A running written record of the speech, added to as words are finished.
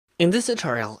In this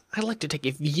tutorial, I'd like to take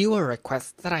a viewer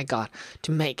request that I got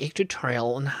to make a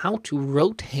tutorial on how to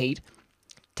rotate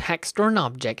text or an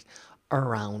object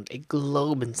around a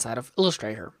globe inside of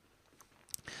Illustrator.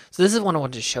 So this is what I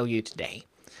want to show you today.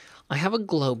 I have a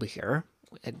globe here.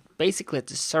 Basically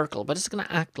it's a circle, but it's going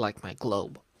to act like my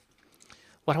globe.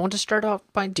 What I want to start off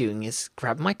by doing is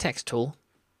grab my text tool,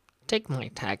 take my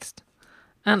text,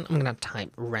 and I'm going to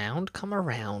type round,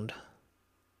 round,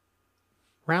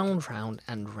 round,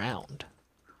 and round.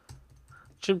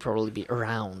 Should probably be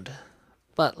around,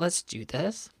 but let's do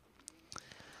this.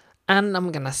 And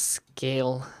I'm gonna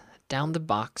scale down the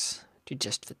box to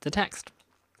just fit the text.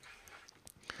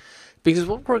 Because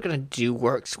what we're gonna do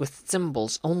works with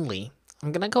symbols only.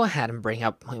 I'm gonna go ahead and bring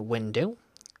up my window,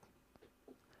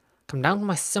 come down to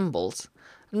my symbols.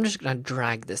 I'm just gonna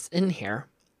drag this in here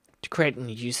to create a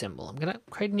new symbol. I'm gonna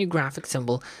create a new graphic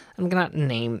symbol. I'm gonna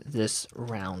name this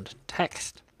round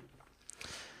text.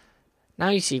 Now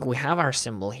you see we have our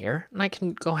symbol here, and I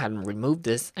can go ahead and remove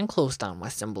this and close down my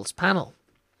symbols panel.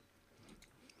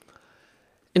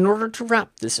 In order to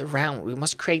wrap this around, we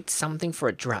must create something for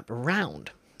it to wrap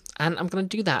around. And I'm going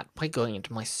to do that by going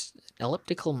into my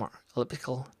ellipse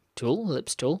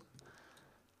tool,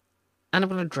 and I'm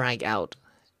going to drag out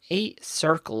a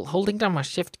circle, holding down my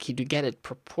shift key to get it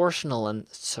proportional and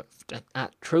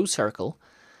at true circle.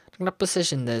 I'm going to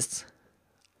position this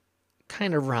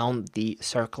kind of around the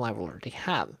circle I already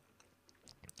have.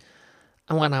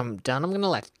 And when I'm done, I'm going to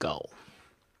let go.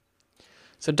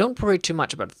 So don't worry too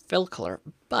much about the fill color,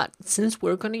 but since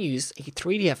we're going to use a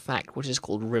 3D effect, which is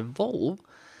called revolve,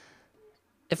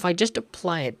 if I just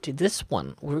apply it to this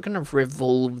one, we're going to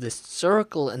revolve this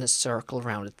circle in a circle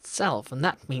around itself, and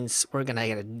that means we're going to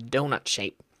get a donut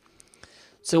shape.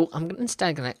 So I'm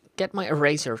instead going to get my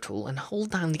eraser tool and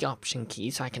hold down the option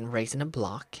key so I can erase in a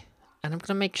block, and I'm going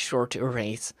to make sure to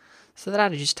erase so that I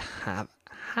just have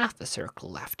half a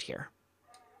circle left here.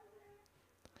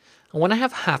 And when I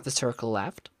have half a circle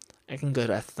left, I can go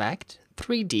to Effect,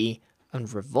 3D,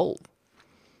 and Revolve.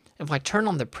 If I turn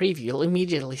on the preview, you'll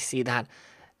immediately see that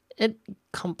it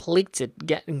completes it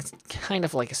getting kind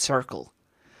of like a circle.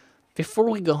 Before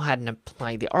we go ahead and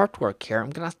apply the artwork here, I'm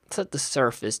going to set the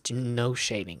surface to no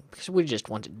shading, because we just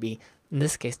want it to be, in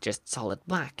this case, just solid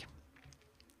black.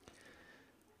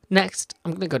 Next,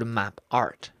 I'm going to go to Map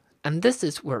Art, and this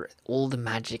is where all the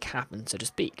magic happens, so to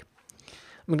speak.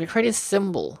 I'm going to create a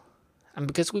symbol. And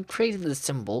because we created the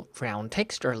symbol round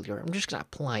text earlier, I'm just going to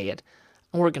apply it,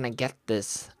 and we're going to get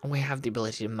this, and we have the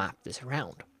ability to map this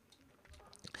around.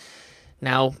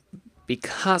 Now,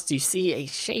 because you see a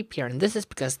shape here, and this is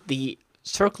because the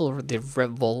circle or the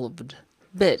revolved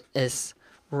bit is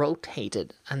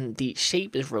rotated, and the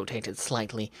shape is rotated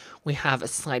slightly. We have a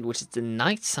side which is the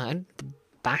night side, the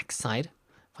back side.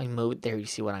 If I move it there, you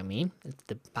see what I mean. It's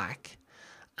the back.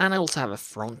 And I also have a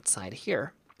front side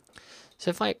here. So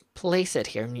if I place it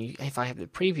here, and if I have the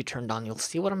preview turned on, you'll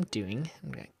see what I'm doing. I'm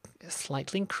going to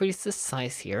slightly increase the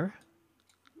size here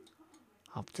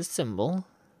of the symbol.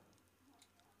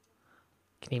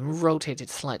 I can even rotate it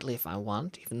slightly if I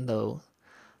want, even though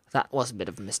that was a bit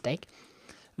of a mistake.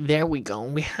 There we go.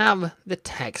 We have the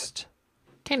text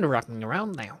kind of wrapping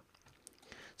around now.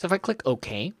 So if I click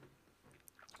OK,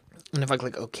 and if I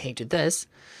click OK to this,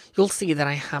 you'll see that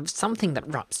I have something that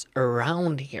wraps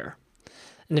around here.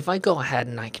 And if I go ahead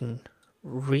and I can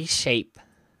reshape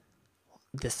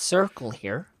this circle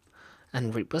here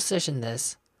and reposition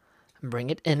this and bring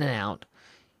it in and out,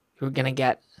 you're going to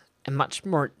get a much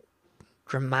more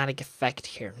dramatic effect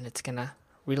here, and it's going to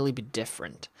really be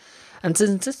different. And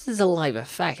since this is a live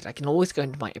effect, I can always go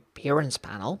into my Appearance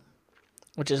panel,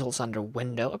 which is also under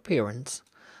Window, Appearance,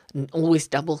 and always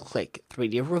double-click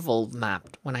 3D Revolve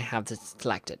Mapped when I have this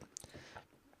selected.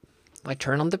 If I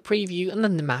turn on the preview and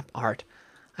then the map art,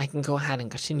 I can go ahead and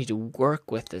continue to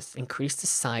work with this, increase the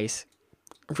size,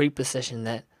 reposition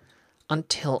it,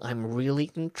 until I'm really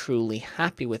and truly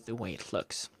happy with the way it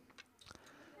looks.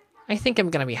 I think I'm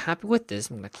going to be happy with this.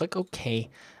 I'm going to click OK,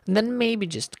 and then maybe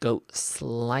just go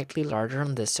slightly larger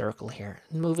on this circle here,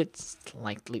 and move it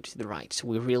slightly to the right, so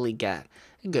we really get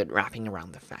a good wrapping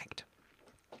around effect.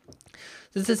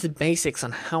 This is the basics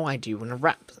on how I do when I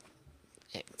wrap,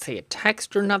 say, a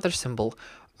text or another symbol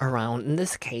around, in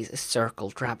this case, a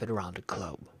circle, wrap it around a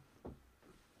globe.